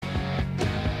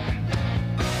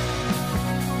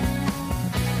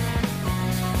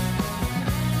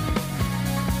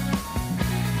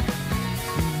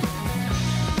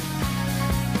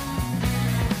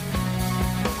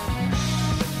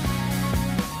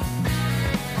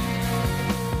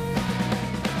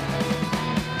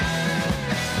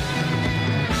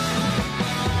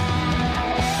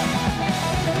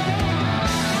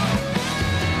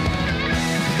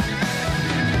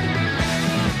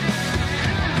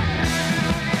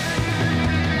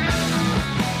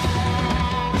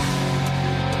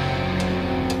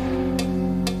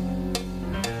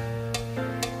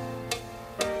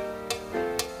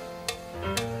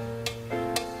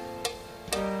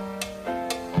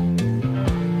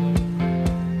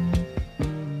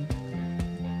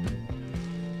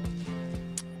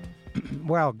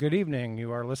Well, good evening.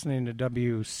 You are listening to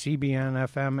WCBN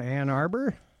FM Ann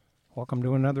Arbor. Welcome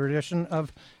to another edition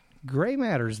of Gray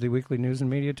Matters, the weekly news and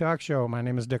media talk show. My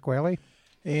name is Dick Whaley.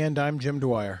 And I'm Jim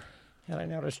Dwyer. And I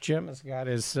noticed Jim has got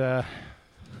his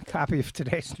copy of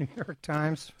today's New York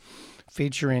Times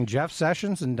featuring Jeff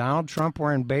Sessions and Donald Trump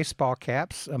wearing baseball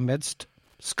caps amidst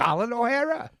Scarlett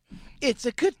O'Hara. It's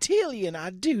a cotillion, I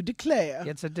do declare.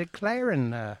 It's a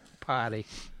declaring party.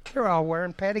 They're all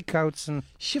wearing petticoats and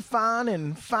chiffon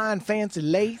and fine fancy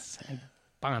lace. And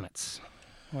bonnets.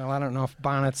 Well, I don't know if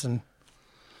bonnets and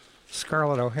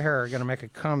Scarlett O'Hara are going to make a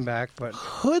comeback, but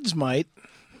hoods might.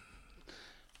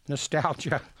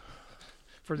 Nostalgia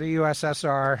for the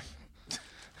USSR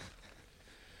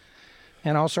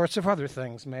and all sorts of other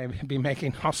things may be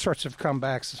making all sorts of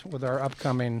comebacks with our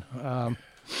upcoming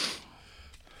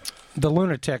the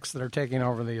lunatics that are taking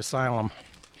over the asylum.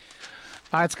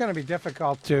 It's going to be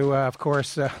difficult to, of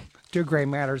course, do Gray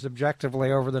Matters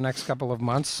objectively over the next couple of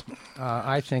months.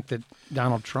 I think that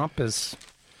Donald Trump is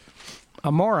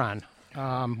a moron.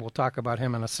 We'll talk about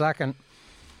him in a second.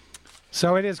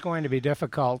 So it is going to be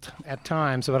difficult at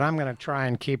times, but I'm going to try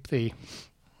and keep the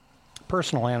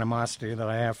personal animosity that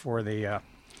I have for the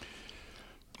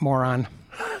moron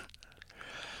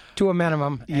to a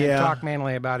minimum and talk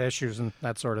mainly about issues and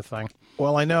that sort of thing.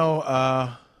 Well, I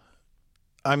know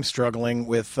I'm struggling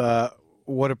with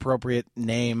what appropriate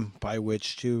name by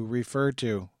which to refer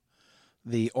to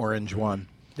the orange one.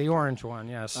 The orange one,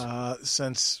 yes.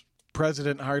 Since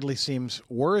President hardly seems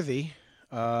worthy,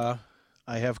 I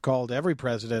have called every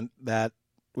president that,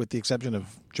 with the exception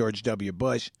of George W.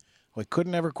 Bush, who I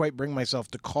couldn't ever quite bring myself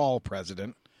to call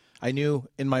president. I knew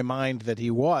in my mind that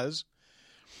he was.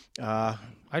 I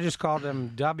just called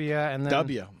him W and then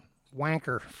W.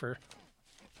 Wanker for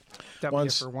W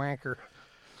for wanker.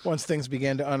 Once things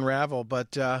began to unravel,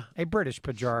 but a British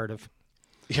pejorative.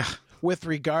 Yeah, with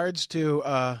regards to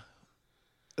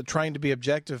trying to be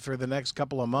objective for the next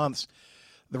couple of months,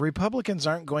 the Republicans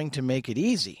aren't going to make it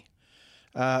easy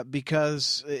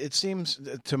because it seems,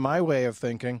 to my way of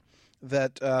thinking,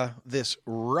 that this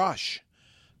rush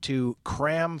to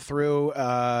cram through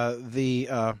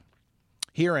the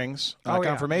hearings,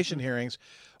 confirmation hearings,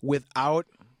 without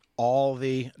all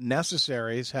the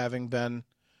necessaries having been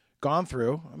gone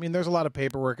through. I mean, there's a lot of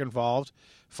paperwork involved,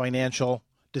 financial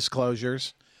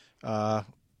disclosures,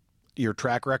 your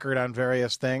track record on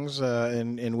various things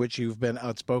in which you've been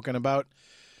outspoken about.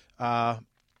 And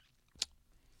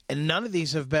none of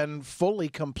these have been fully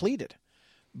completed.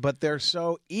 But they're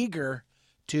so eager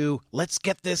to let's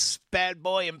get this bad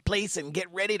boy in place and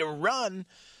get ready to run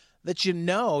that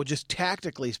just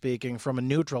tactically speaking, from a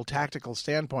neutral tactical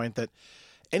standpoint, that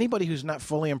anybody who's not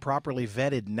fully and properly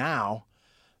vetted now,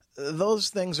 those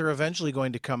things are eventually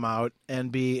going to come out and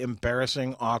be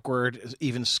embarrassing, awkward,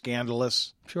 even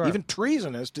scandalous, even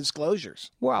treasonous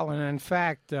disclosures. Well, and in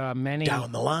fact, many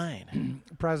down the line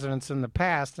presidents in the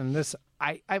past, and this,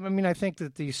 I mean, I think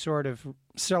that these sort of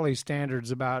silly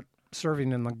standards about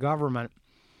serving in the government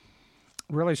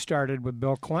really started with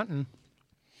Bill Clinton.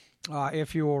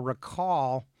 If you will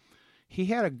recall, he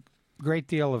had a great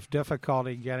deal of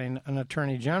difficulty getting an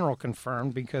attorney general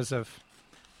confirmed because of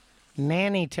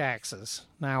nanny taxes.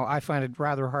 Now, I find it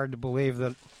rather hard to believe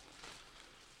that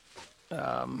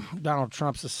Donald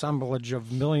Trump's assemblage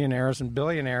of millionaires and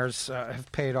billionaires have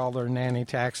paid all their nanny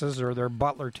taxes or their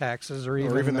butler taxes or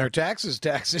even their taxes.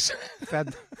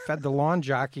 fed the lawn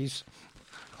jockeys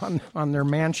on their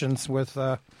mansions with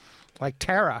like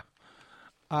Tara.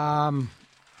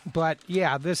 But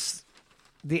yeah,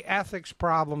 the ethics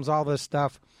problems, all this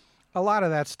stuff, a lot of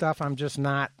that stuff I'm just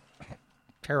not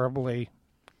terribly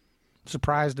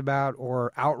surprised about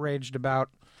or outraged about.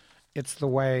 It's the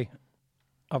way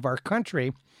of our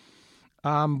country.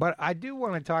 But I do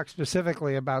want to talk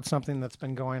specifically about something that's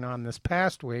been going on this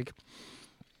past week.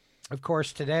 Of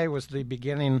course, today was the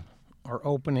beginning or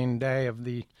opening day of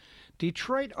the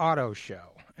Detroit Auto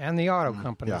Show, and the auto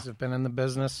companies have been in the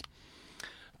business.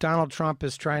 Donald Trump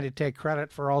is trying to take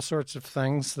credit for all sorts of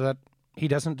things that he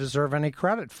doesn't deserve any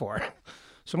credit for.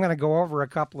 So I'm going to go over a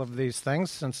couple of these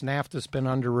things since NAFTA's been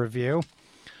under review.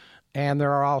 And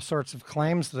there are all sorts of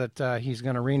claims that he's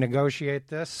going to renegotiate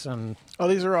this. And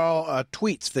these are all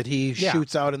tweets that he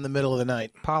shoots out in the middle of the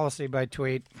night. Policy by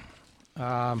tweet.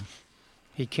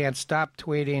 He can't stop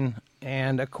tweeting.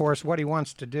 And, of course, what he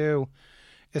wants to do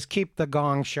is keep the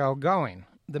Gong Show going.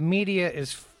 The media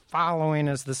is following,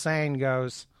 as the saying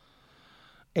goes,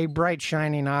 a bright,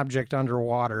 shining object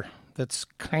underwater that's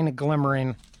kind of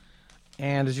glimmering.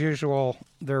 And, as usual,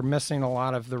 they're missing a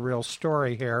lot of the real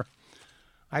story here.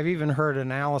 I've even heard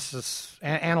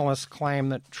analysts claim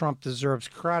that Trump deserves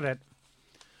credit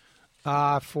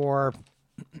for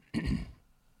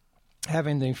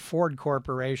having the Ford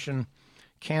Corporation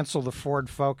cancel the Ford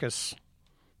Focus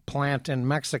plant in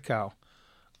Mexico.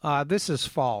 This is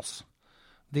false.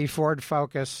 The Ford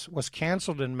Focus was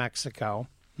canceled in Mexico,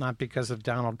 not because of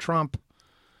Donald Trump,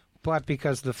 but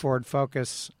because the Ford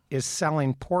Focus is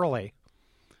selling poorly.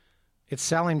 It's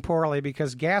selling poorly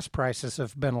because gas prices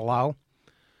have been low.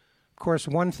 Of course,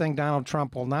 one thing Donald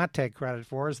Trump will not take credit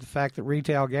for is the fact that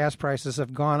retail gas prices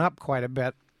have gone up quite a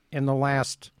bit in the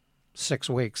last 6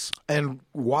 weeks. And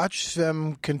watch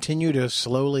them continue to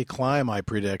slowly climb, I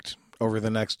predict, over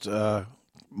the next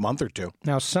month or two.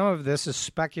 Now, some of this is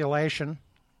speculation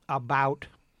about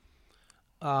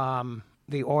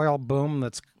the oil boom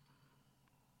that's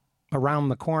around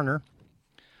the corner.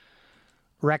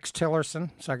 Rex Tillerson,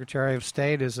 Secretary of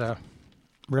State, is a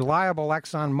reliable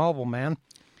ExxonMobil man.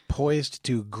 Poised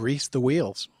to grease the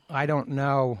wheels. I don't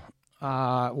know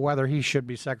whether he should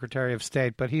be Secretary of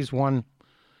State, but he's one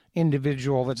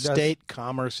individual that does... State,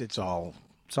 commerce, it's all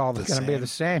going to be the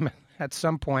same at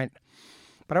some point.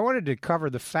 But I wanted to cover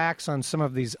the facts on some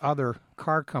of these other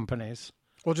car companies.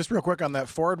 Well, just real quick on that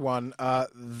Ford one,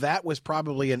 that was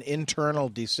probably an internal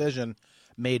decision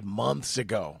made months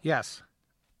ago. Yes.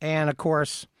 And, of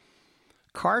course,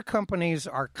 car companies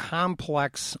are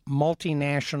complex,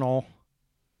 multinational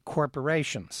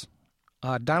corporations.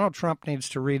 Donald Trump needs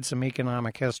to read some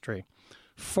economic history.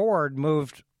 Ford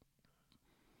moved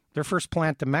their first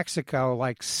plant to Mexico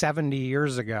like 70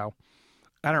 years ago.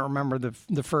 I don't remember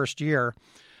the first year.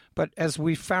 But as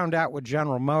we found out with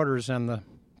General Motors and the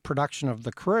production of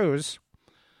the Cruze,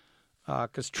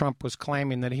 because Trump was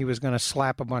claiming that he was going to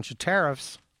slap a bunch of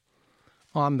tariffs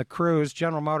on the Cruze,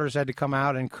 General Motors had to come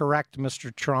out and correct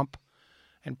Mr. Trump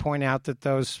and point out that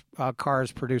those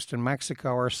cars produced in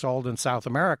Mexico are sold in South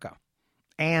America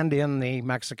and in the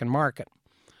Mexican market.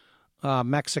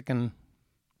 Mexican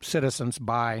citizens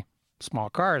buy small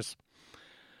cars.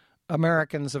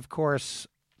 Americans, of course,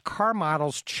 car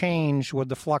models change with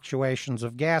the fluctuations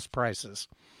of gas prices.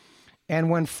 And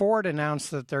when Ford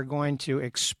announced that they're going to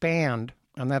expand,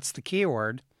 and that's the key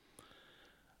word,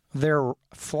 their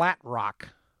Flat Rock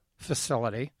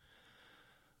facility,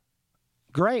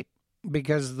 great,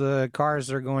 because the cars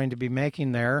they're going to be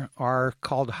making there are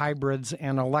called hybrids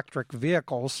and electric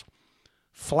vehicles.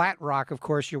 Flat Rock, of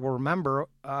course, you will remember,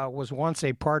 was once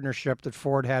a partnership that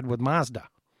Ford had with Mazda.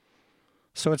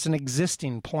 So it's an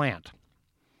existing plant.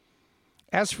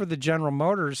 As for the General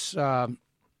Motors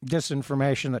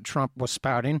disinformation that Trump was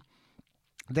spouting,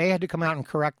 they had to come out and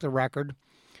correct the record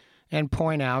and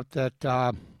point out that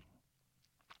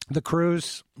the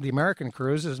Cruze, the American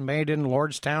Cruze, is made in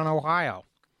Lordstown, Ohio,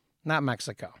 not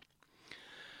Mexico.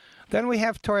 Then we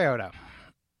have Toyota.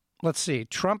 Let's see.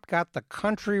 Trump got the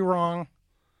country wrong,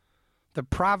 the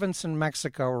province in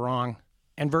Mexico wrong,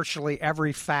 and virtually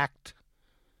every fact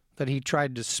that he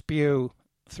tried to spew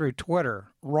through Twitter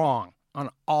wrong on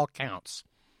all counts.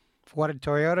 What did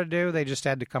Toyota do? They just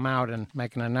had to come out and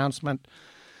make an announcement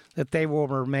that they will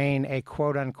remain a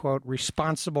quote-unquote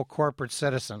responsible corporate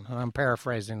citizen. And I'm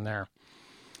paraphrasing there.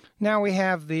 Now we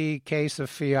have the case of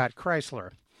Fiat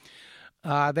Chrysler.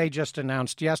 They just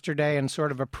announced yesterday in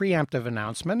sort of a preemptive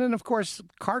announcement. And, of course,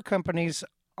 car companies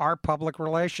are public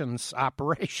relations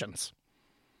operations.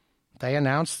 They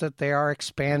announced that they are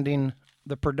expanding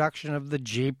the production of the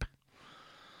Jeep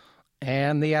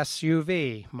and the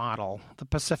SUV model, the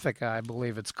Pacifica, I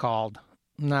believe it's called.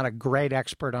 I'm not a great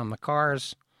expert on the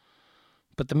cars,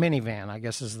 but the minivan, I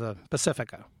guess, is the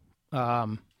Pacifica.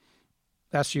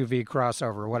 SUV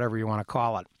crossover, whatever you want to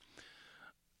call it.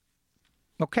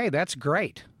 Okay, that's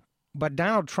great. But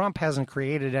Donald Trump hasn't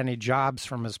created any jobs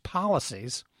from his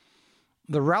policies.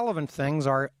 The relevant things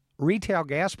are retail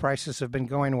gas prices have been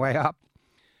going way up,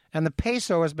 and the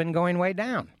peso has been going way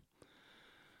down.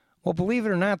 Well, believe it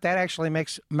or not, that actually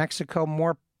makes Mexico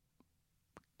more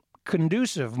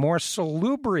conducive, more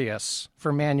salubrious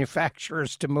for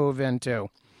manufacturers to move into.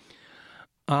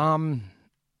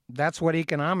 That's what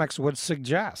economics would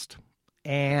suggest.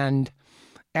 And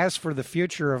as for the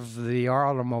future of the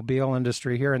automobile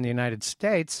industry here in the United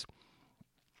States,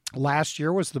 last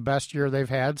year was the best year they've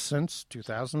had since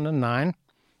 2009,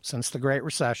 since the Great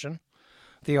Recession.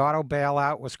 The auto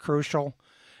bailout was crucial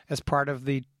as part of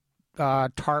the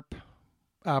TARP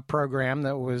program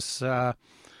that was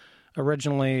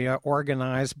originally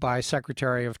organized by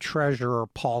Secretary of Treasurer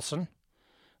Paulson.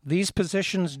 These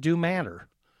positions do matter.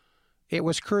 It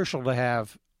was crucial to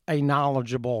have a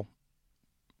knowledgeable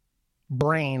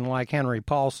brain like Henry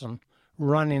Paulson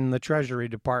running the Treasury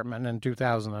Department in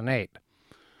 2008.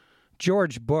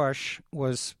 George Bush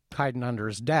was hiding under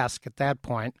his desk at that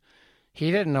point.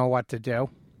 He didn't know what to do.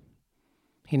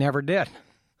 He never did.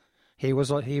 He was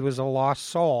a lost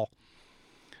soul.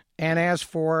 And as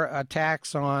for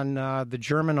attacks on the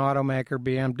German automaker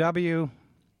BMW,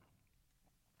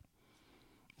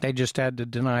 they just had to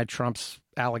deny Trump's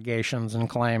allegations and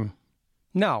claim,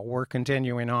 no, we're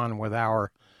continuing on with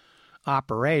our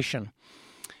operation.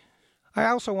 I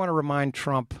also want to remind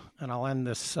Trump, and I'll end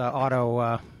this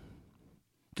auto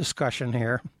discussion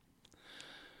here,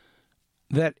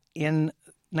 that in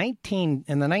the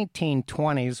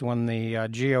 1920s, when the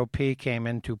GOP came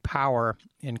into power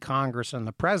in Congress and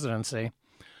the presidency,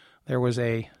 there was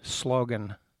a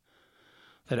slogan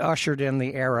that ushered in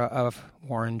the era of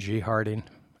Warren G. Harding.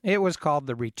 It was called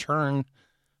the Return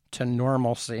to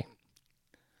Normalcy.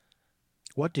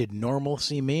 What did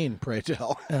normalcy mean, pray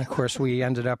tell? And, of course, we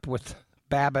ended up with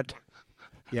Babbitt,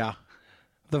 Yeah.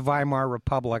 the Weimar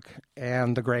Republic,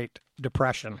 and the Great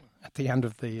Depression at the end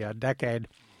of the decade.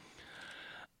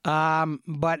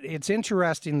 But it's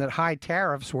interesting that high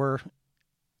tariffs were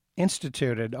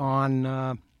instituted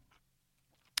on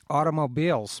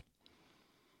automobiles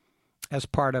as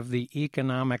part of the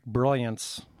economic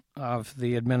brilliance of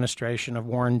the administration of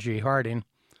Warren G. Harding,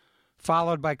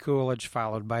 followed by Coolidge,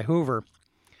 followed by Hoover.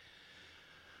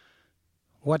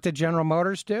 What did General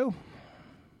Motors do?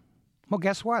 Well,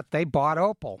 guess what? They bought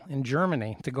Opel in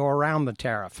Germany to go around the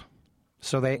tariff.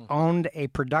 So they owned a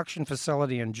production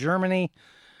facility in Germany.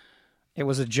 It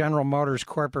was a General Motors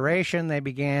corporation. They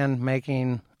began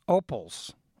making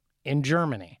Opels in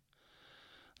Germany.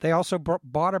 They also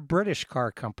bought a British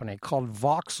car company called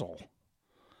Vauxhall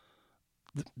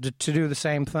to do the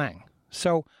same thing.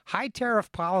 So high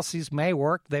tariff policies may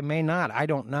work, they may not. I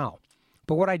don't know.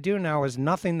 But what I do know is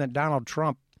nothing that Donald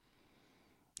Trump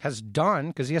has done,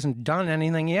 because he hasn't done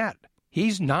anything yet.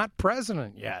 He's not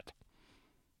president yet.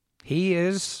 He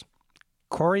is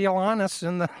Coriolanus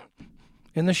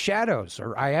in the shadows,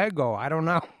 or Iago. I don't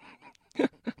know.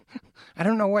 I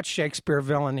don't know what Shakespeare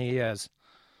villain he is.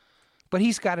 But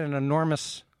he's got an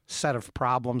enormous set of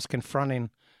problems confronting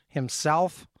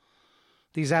himself.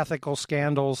 These ethical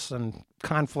scandals and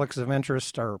conflicts of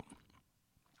interest are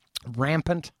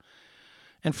rampant.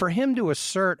 And for him to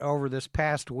assert over this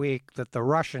past week that the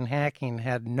Russian hacking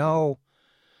had no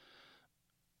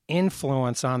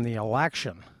influence on the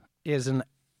election is an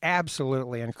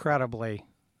absolutely incredibly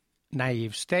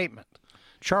naive statement.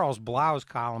 Charles Blau's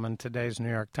column in today's New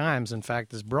York Times, in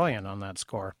fact, is brilliant on that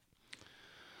score.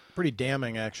 Pretty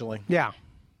damning, actually. Yeah.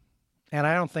 And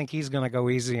I don't think he's going to go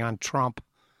easy on Trump.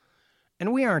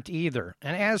 And we aren't either.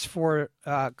 And as for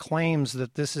claims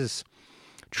that this is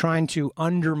trying to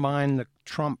undermine the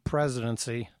Trump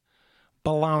presidency,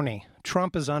 baloney.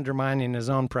 Trump is undermining his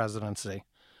own presidency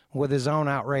with his own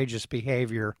outrageous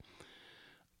behavior.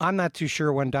 I'm not too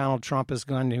sure when Donald Trump is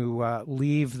going to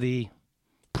leave the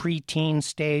preteen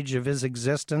stage of his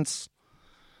existence,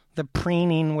 the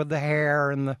preening with the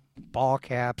hair and the ball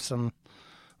caps and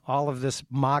all of this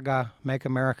MAGA, Make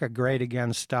America Great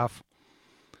Again stuff.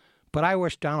 But I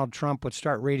wish Donald Trump would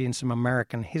start reading some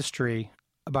American history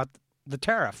about the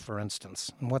tariff, for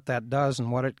instance, and what that does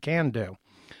and what it can do.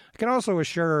 I can also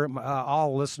assure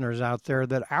all listeners out there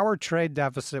that our trade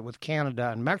deficit with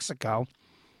Canada and Mexico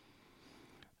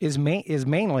is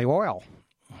mainly oil.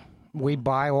 We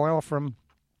buy oil from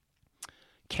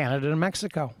Canada and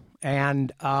Mexico.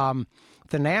 And the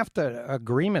NAFTA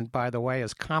agreement, by the way,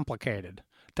 is complicated.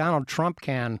 Donald Trump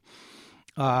can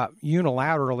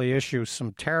unilaterally issue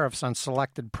some tariffs on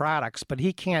selected products, but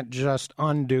he can't just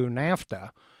undo NAFTA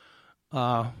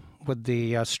with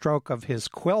the stroke of his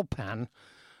quill pen.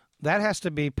 That has to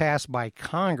be passed by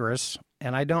Congress,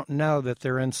 and I don't know that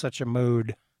they're in such a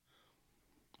mood.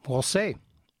 We'll see.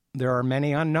 There are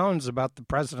many unknowns about the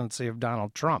presidency of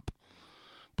Donald Trump,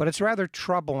 but it's rather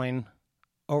troubling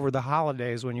over the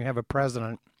holidays when you have a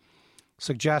president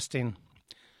suggesting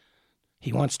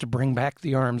he wants to bring back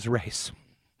the arms race,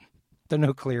 the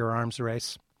nuclear arms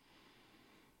race,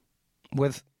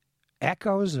 with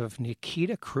echoes of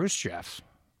Nikita Khrushchev.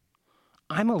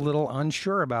 I'm a little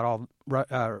unsure about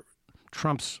all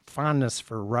Trump's fondness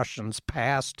for Russians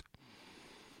past,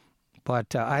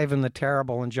 but Ivan the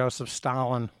Terrible and Joseph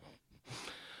Stalin,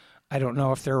 I don't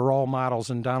know if they're role models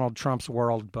in Donald Trump's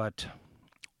world, but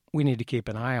we need to keep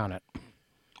an eye on it.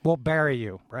 We'll bury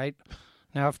you, right?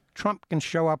 Now, if Trump can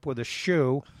show up with a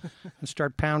shoe and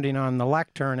start pounding on the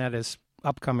lectern at his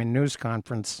upcoming news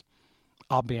conference,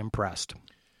 I'll be impressed.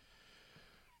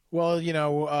 Well, you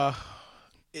know,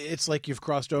 it's like you've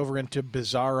crossed over into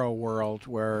bizarro world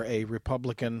where a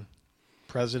Republican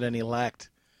president-elect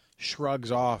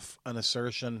shrugs off an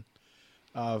assertion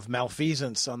of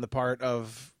malfeasance on the part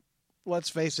of, let's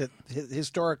face it,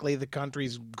 historically the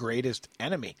country's greatest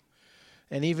enemy.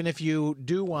 And even if you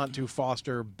do want to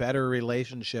foster better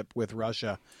relationship with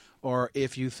Russia, or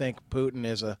if you think Putin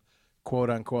is a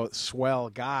quote-unquote swell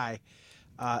guy,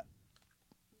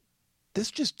 this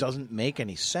just doesn't make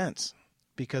any sense,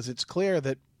 because it's clear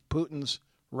that Putin's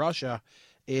Russia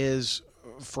is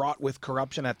fraught with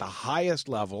corruption at the highest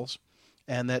levels,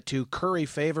 and that to curry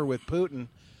favor with Putin,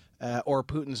 or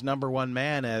Putin's number one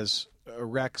man, as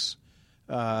Rex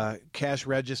cash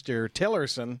register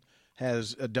Tillerson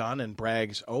has done and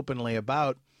brags openly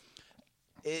about,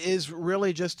 is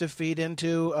really just to feed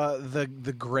into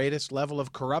the greatest level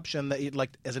of corruption that you'd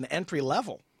like as an entry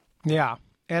level. Yeah,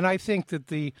 and I think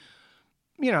that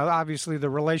obviously the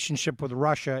relationship with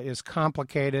Russia is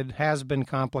complicated, has been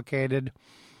complicated.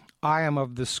 I am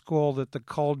of the school that the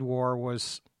Cold War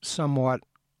was somewhat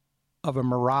of a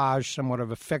mirage, somewhat of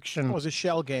a fiction. It was a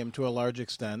shell game to a large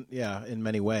extent, yeah, in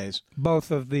many ways. Both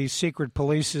of the secret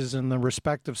polices in the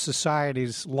respective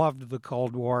societies loved the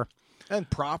Cold War. And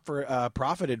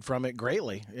profited from it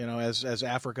greatly, as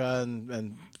Africa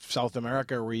and South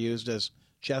America were used as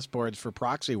chessboards for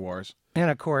proxy wars.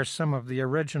 And, of course, some of the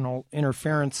original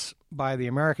interference by the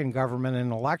American government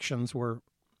in elections were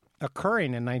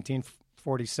occurring in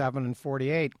 1947 and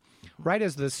 48, right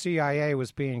as the CIA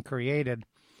was being created.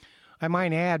 I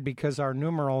might add, because our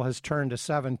numeral has turned to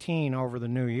 17 over the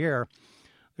new year,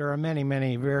 there are many,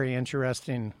 many very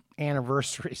interesting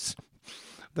anniversaries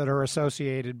that are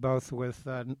associated both with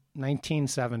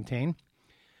 1917,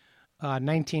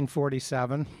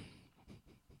 1947,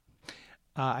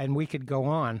 and we could go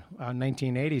on,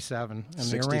 1987. And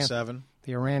 67.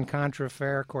 The Iran-Contra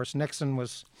affair. Of course, Nixon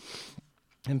was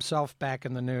himself back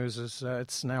in the news, as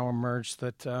it's now emerged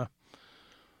that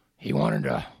he wanted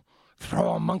to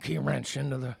throw a monkey wrench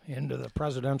into the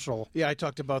presidential. Yeah, I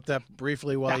talked about that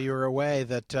briefly while you were away.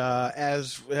 That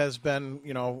as has been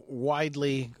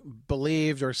widely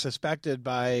believed or suspected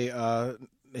by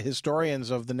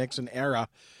historians of the Nixon era,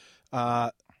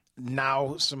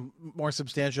 now some more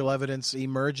substantial evidence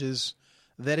emerges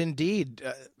that indeed,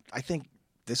 I think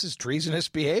this is treasonous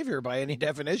behavior by any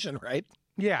definition, right?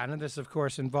 Yeah, and this, of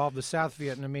course, involved the South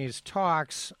Vietnamese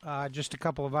talks. Just a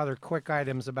couple of other quick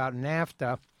items about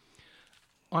NAFTA.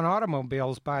 On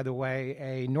automobiles, by the way,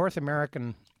 a North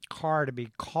American car, to be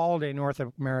called a North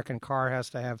American car, has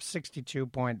to have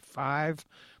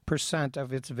 62.5%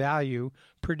 of its value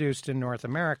produced in North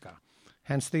America.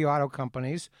 Hence, the auto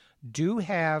companies do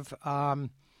have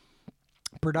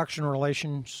production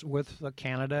relations with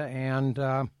Canada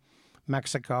and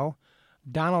Mexico.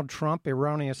 Donald Trump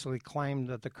erroneously claimed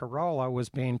that the Corolla was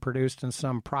being produced in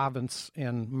some province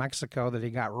in Mexico that he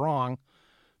got wrong.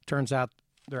 Turns out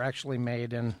they're actually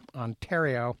made in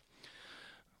Ontario,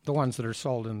 the ones that are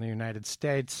sold in the United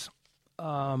States.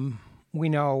 We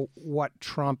know what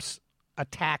Trump's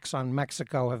attacks on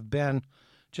Mexico have been.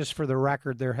 Just for the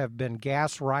record, there have been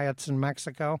gas riots in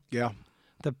Mexico. Yeah.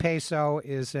 The peso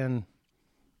is in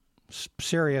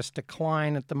serious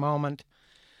decline at the moment.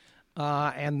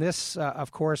 And this,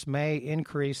 of course, may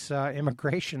increase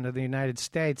immigration to the United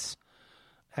States,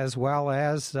 as well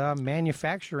as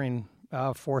manufacturing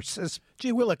forces.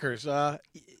 Gee willikers,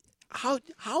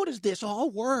 how does this all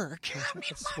work?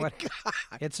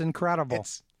 It's incredible.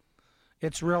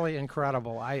 It's really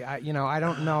incredible. I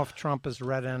don't know if Trump has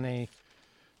read any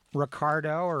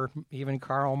Ricardo or even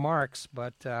Karl Marx,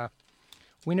 but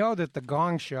we know that the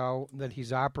gong show that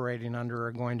he's operating under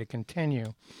are going to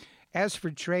continue. As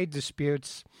for trade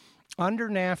disputes, under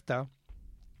NAFTA,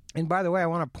 and by the way, I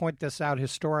want to point this out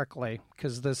historically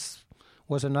because this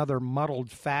was another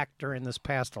muddled fact during this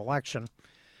past election.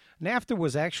 NAFTA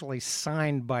was actually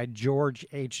signed by George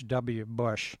H.W.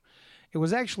 Bush. It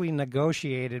was actually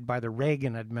negotiated by the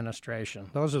Reagan administration.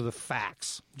 Those are the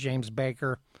facts. James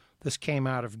Baker, this came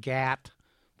out of GATT,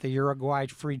 the Uruguay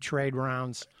free trade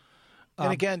rounds.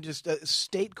 And again, just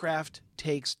statecraft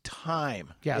takes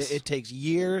time. Yes. It takes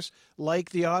years.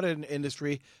 Like the auto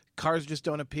industry, cars just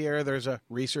don't appear. There's a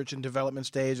research and development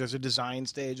stage. There's a design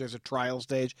stage. There's a trial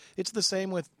stage. It's the same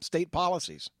with state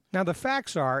policies. Now, the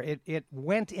facts are it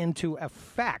went into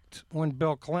effect when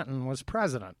Bill Clinton was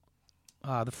president,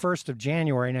 the 1st of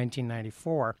January,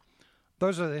 1994.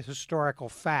 Those are the historical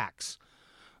facts.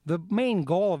 The main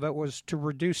goal of it was to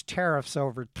reduce tariffs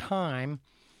over time.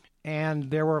 And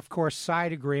there were, of course,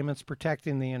 side agreements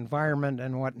protecting the environment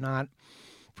and whatnot.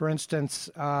 For instance,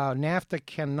 NAFTA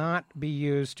cannot be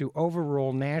used to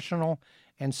overrule national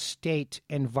and state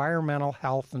environmental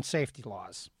health and safety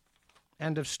laws.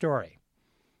 End of story.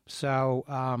 So,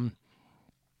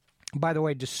 by the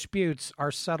way, disputes are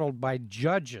settled by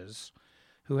judges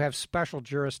who have special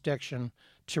jurisdiction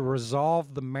to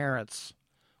resolve the merits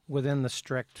within the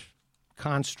strict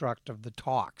construct of the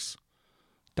talks.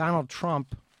 Donald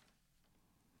Trump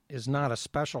is not a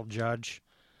special judge,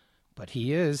 but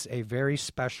he is a very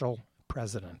special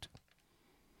president.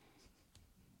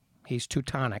 He's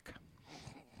Teutonic.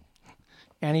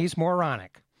 And he's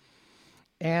moronic.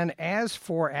 And as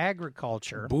for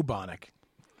agriculture... Bubonic.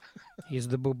 He's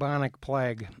the bubonic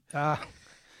plague.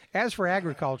 As for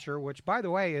agriculture, which, by the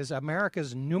way, is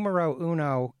America's numero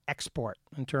uno export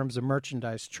in terms of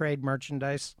merchandise, trade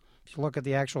merchandise, if you look at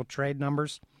the actual trade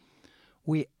numbers,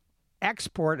 we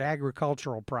export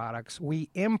agricultural products.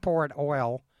 We import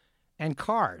oil and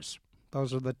cars.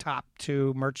 Those are the top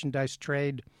two merchandise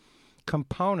trade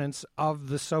components of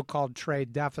the so-called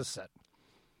trade deficit.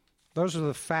 Those are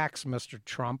the facts, Mr.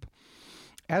 Trump.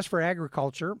 As for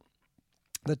agriculture,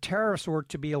 the tariffs were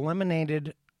to be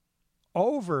eliminated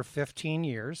over 15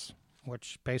 years,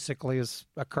 which basically has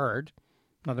occurred.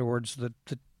 In other words, the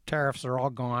tariffs are all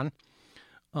gone.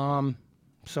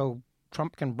 So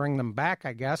Trump can bring them back,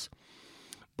 I guess.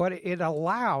 But it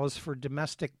allows for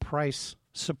domestic price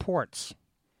supports,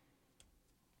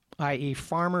 i.e.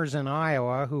 farmers in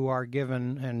Iowa who are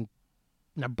given, and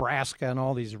Nebraska and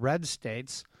all these red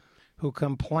states, who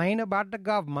complain about the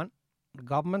government. The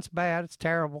government's bad, it's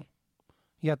terrible.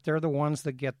 Yet they're the ones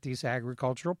that get these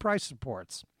agricultural price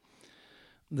supports.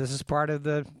 This is part of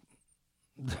the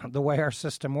way our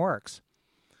system works.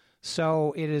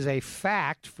 So it is a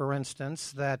fact, for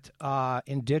instance, that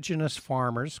indigenous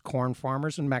farmers, corn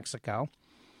farmers in Mexico,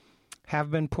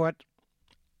 have been put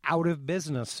out of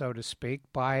business, so to speak,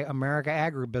 by America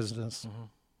Agribusiness. Mm-hmm.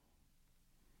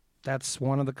 That's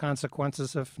one of the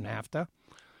consequences of NAFTA.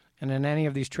 And in any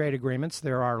of these trade agreements,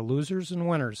 there are losers and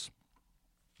winners.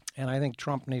 And I think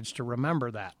Trump needs to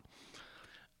remember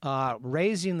that.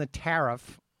 Raising the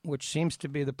tariff, which seems to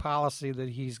be the policy that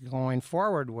he's going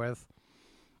forward with,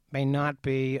 may not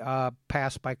be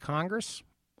passed by Congress.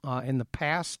 In the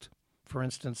past, for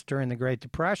instance, during the Great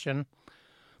Depression,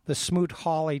 the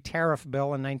Smoot-Hawley tariff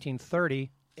bill in 1930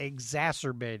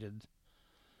 exacerbated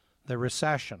the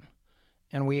recession.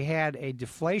 And we had a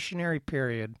deflationary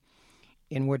period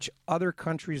in which other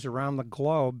countries around the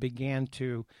globe began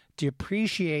to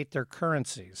depreciate their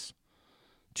currencies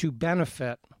to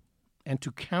benefit and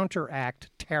to counteract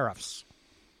tariffs.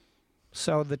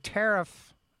 So the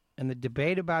tariff and the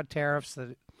debate about tariffs,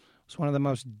 that was one of the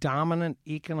most dominant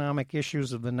economic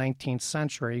issues of the 19th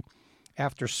century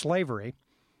after slavery.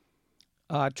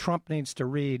 Trump needs to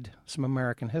read some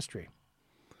American history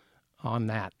on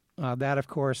that. That, of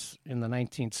course, in the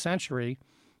 19th century,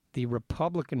 the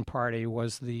Republican Party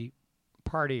was the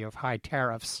party of high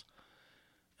tariffs,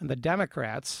 and the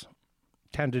Democrats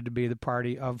tended to be the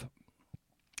party of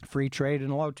free trade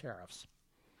and low tariffs.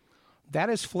 That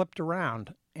has flipped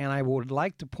around, and I would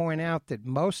like to point out that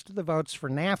most of the votes for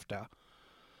NAFTA,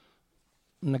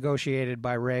 negotiated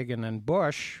by Reagan and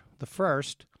Bush, the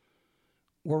first,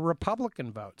 were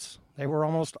Republican votes. They were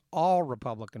almost all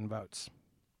Republican votes.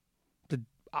 The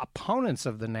opponents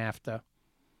of the NAFTA,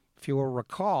 if you will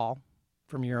recall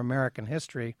from your American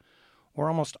history, were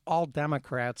almost all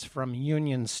Democrats from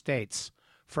union states,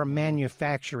 from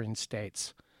manufacturing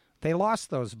states. They lost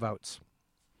those votes.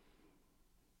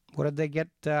 What did they get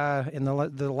in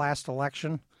the last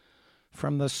election?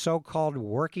 From the so-called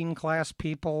working class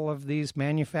people of these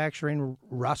manufacturing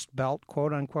Rust Belt,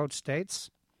 quote-unquote, states?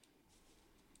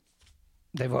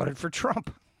 They voted for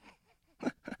Trump.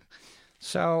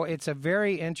 So it's a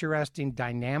very interesting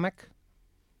dynamic.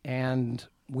 And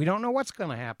we don't know what's going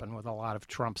to happen with a lot of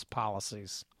Trump's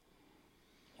policies.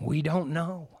 We don't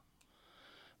know.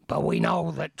 But we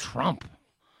know that Trump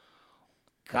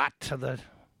got to the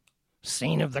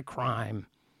scene of the crime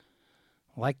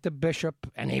like the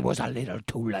bishop, and he was a little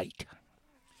too late.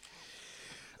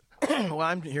 Well,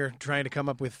 I'm here trying to come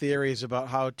up with theories about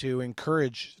how to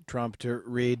encourage Trump to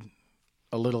read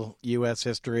a little U.S.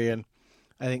 history. And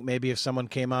I think maybe if someone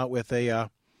came out with a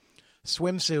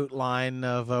swimsuit line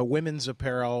of women's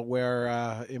apparel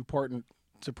where important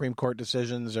Supreme Court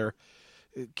decisions or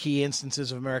key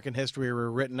instances of American history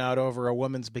were written out over a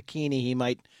woman's bikini, he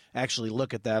might actually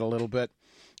look at that a little bit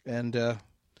and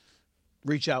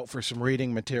reach out for some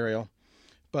reading material.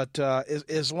 But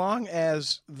as long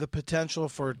as the potential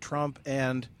for Trump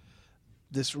and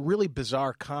this really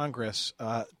bizarre Congress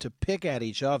to pick at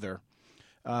each other,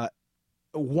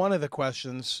 one of the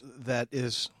questions that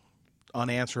is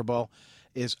unanswerable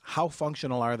is how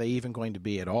functional are they even going to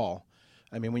be at all?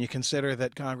 I mean, when you consider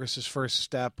that Congress's first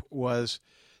step was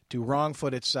to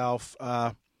wrong-foot itself,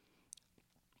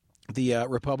 the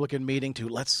Republican meeting to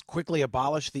let's quickly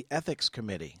abolish the ethics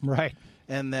committee. Right.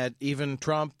 And that even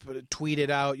Trump tweeted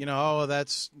out,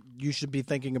 you should be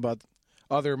thinking about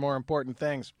other more important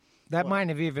things. That might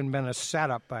have even been a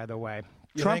setup, by the way.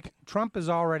 You think? Trump is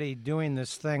already doing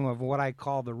this thing of what I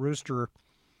call the rooster,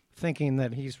 thinking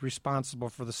that he's responsible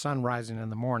for the sun rising in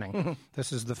the morning.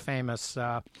 This is the famous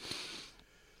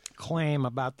claim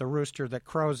about the rooster that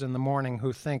crows in the morning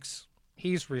who thinks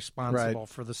he's responsible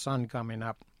for the sun coming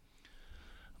up.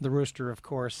 The rooster, of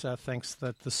course, thinks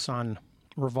that the sun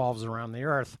revolves around the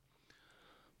earth.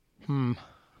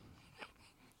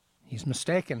 He's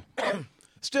mistaken.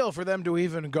 Still, for them to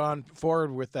even gone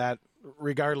forward with that,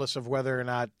 regardless of whether or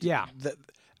not... Yeah.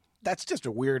 That's just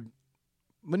a weird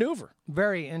maneuver.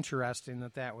 Very interesting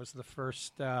that was the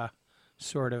first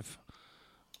sort of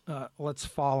let's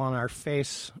fall on our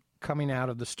face coming out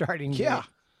of the starting gate. Yeah.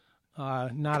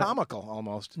 Not comical,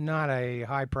 almost. Not a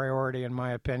high priority, in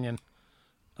my opinion,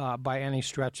 by any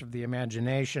stretch of the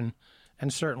imagination,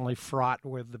 and certainly fraught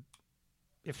with,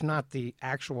 if not the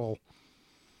actual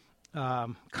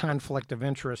conflict of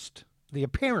interest, the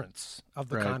appearance of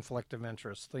the conflict of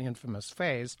interest, the infamous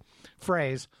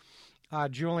phrase.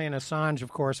 Julian Assange,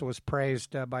 of course, was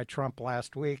praised by Trump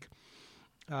last week,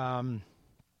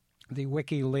 the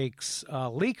WikiLeaks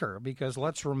leaker, because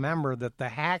let's remember that the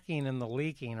hacking and the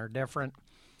leaking are different.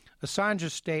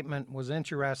 Assange's statement was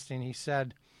interesting. He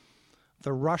said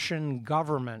the Russian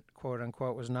government, quote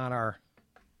unquote, was not our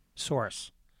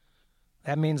source.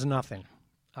 That means nothing.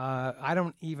 I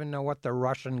don't even know what the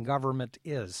Russian government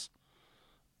is.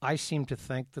 I seem to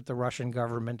think that the Russian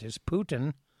government is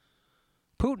Putin.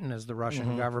 Putin is the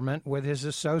Russian government with his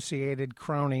associated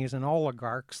cronies and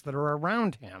oligarchs that are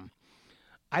around him.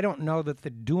 I don't know that the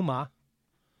Duma,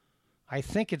 I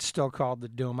think it's still called the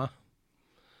Duma.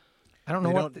 I don't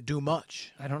know what they do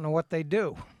much. I don't know what they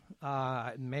do.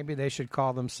 Maybe they should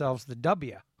call themselves the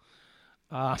W.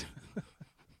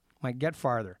 Might get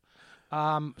farther.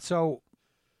 So,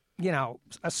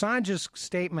 Assange's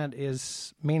statement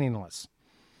is meaningless.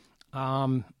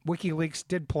 WikiLeaks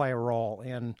did play a role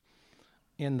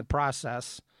in the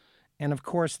process. And, of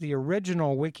course, the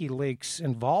original WikiLeaks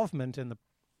involvement in the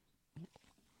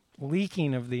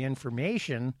leaking of the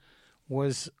information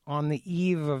was on the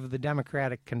eve of the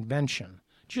Democratic convention,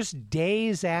 just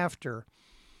days after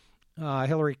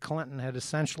Hillary Clinton had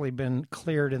essentially been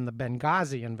cleared in the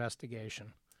Benghazi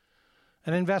investigation.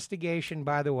 An investigation,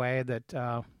 by the way,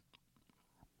 that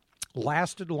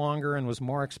lasted longer and was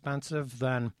more expensive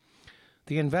than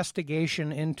the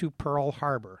investigation into Pearl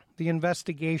Harbor, the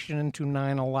investigation into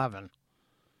 9/11,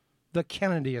 the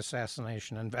Kennedy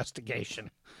assassination investigation.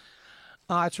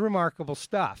 It's remarkable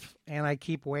stuff, and I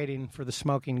keep waiting for the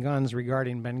smoking guns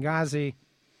regarding Benghazi.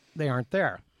 They aren't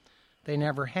there. They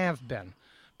never have been.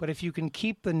 But if you can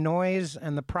keep the noise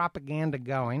and the propaganda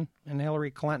going, and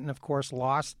Hillary Clinton, of course,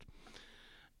 lost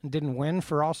and didn't win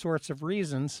for all sorts of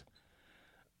reasons,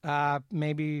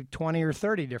 maybe 20 or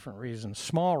 30 different reasons,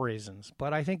 small reasons.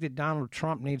 But I think that Donald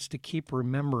Trump needs to keep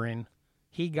remembering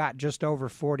he got just over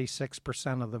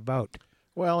 46% of the vote.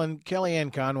 Well, and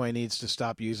Kellyanne Conway needs to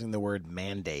stop using the word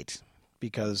mandate,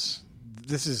 because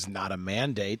this is not a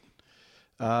mandate.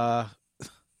 I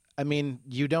mean,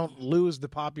 you don't lose the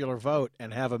popular vote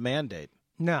and have a mandate.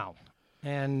 No.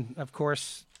 And, of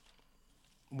course,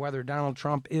 whether Donald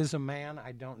Trump is a man,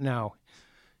 I don't know.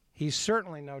 He's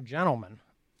certainly no gentleman.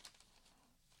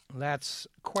 That's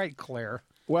quite clear.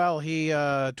 Well,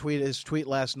 his tweet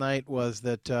last night was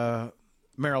that Meryl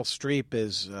Streep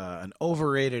is an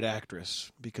overrated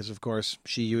actress because, of course,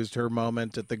 she used her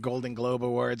moment at the Golden Globe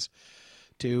Awards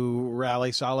to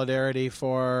rally solidarity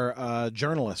for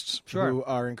journalists who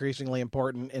are increasingly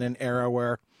important in an era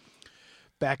where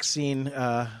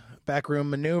backroom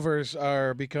maneuvers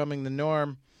are becoming the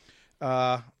norm,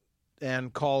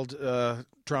 and called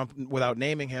Trump, without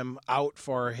naming him, out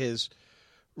for his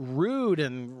rude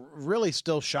and really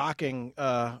still shocking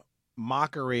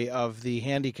mockery of the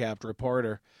handicapped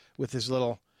reporter with his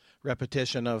little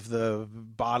repetition of the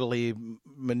bodily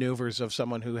maneuvers of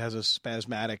someone who has a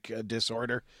spasmodic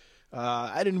disorder.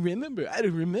 I didn't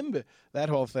remember that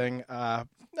whole thing. I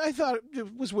thought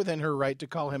it was within her right to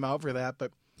call him out for that,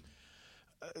 but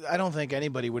I don't think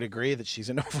anybody would agree that she's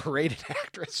an overrated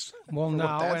actress. Well, no,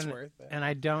 and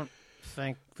I don't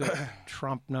think that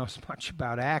Trump knows much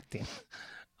about acting.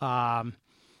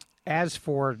 As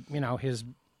for, his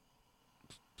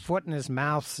foot in his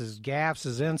mouth, his gaffes,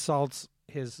 his insults,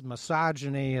 his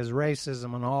misogyny, his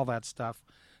racism, and all that stuff,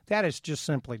 that is just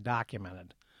simply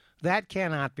documented. That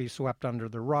cannot be swept under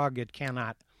the rug. It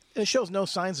cannot. It shows no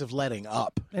signs of letting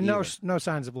up. And no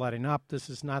signs of letting up. This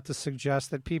is not to suggest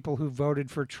that people who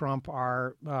voted for Trump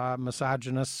are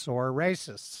misogynists or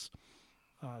racists.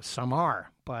 Some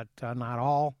are, but not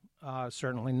all,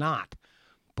 certainly not.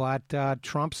 But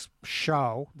Trump's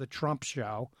show, the Trump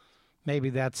show, maybe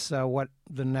that's what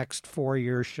the next 4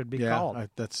 years should be called. Yeah,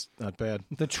 that's not bad.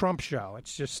 The Trump show.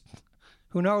 It's just,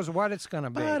 who knows what it's going to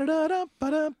be. You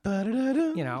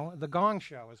know, the Gong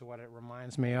Show is what it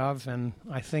reminds me of, and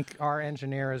I think our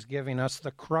engineer is giving us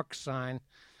the crook sign.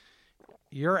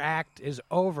 Your act is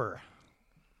over.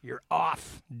 You're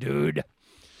off, dude.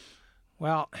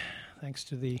 Well, thanks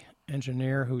to the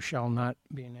engineer who shall not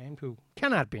be named, who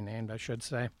cannot be named, I should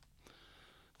say.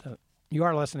 You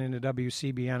are listening to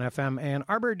WCBN FM Ann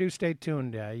Arbor. Do stay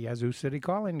tuned. Yazoo City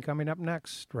Calling coming up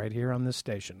next, right here on this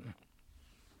station.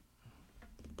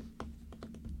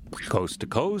 Coast to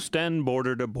coast and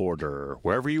border to border,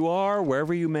 wherever you are,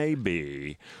 wherever you may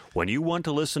be. When you want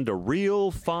to listen to real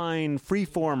fine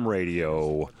freeform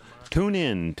radio, tune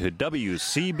in to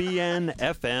WCBN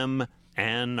FM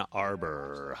Ann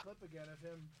Arbor. I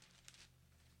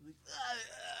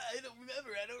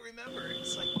don't remember.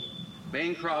 It's like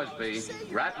Bing Crosby,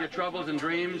 wrap your troubles in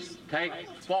dreams, take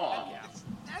 4.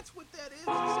 that's what that is.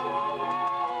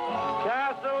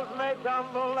 Castles may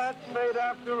tumble, that's fate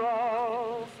after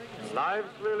all.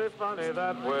 Life's really funny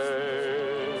that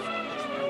way.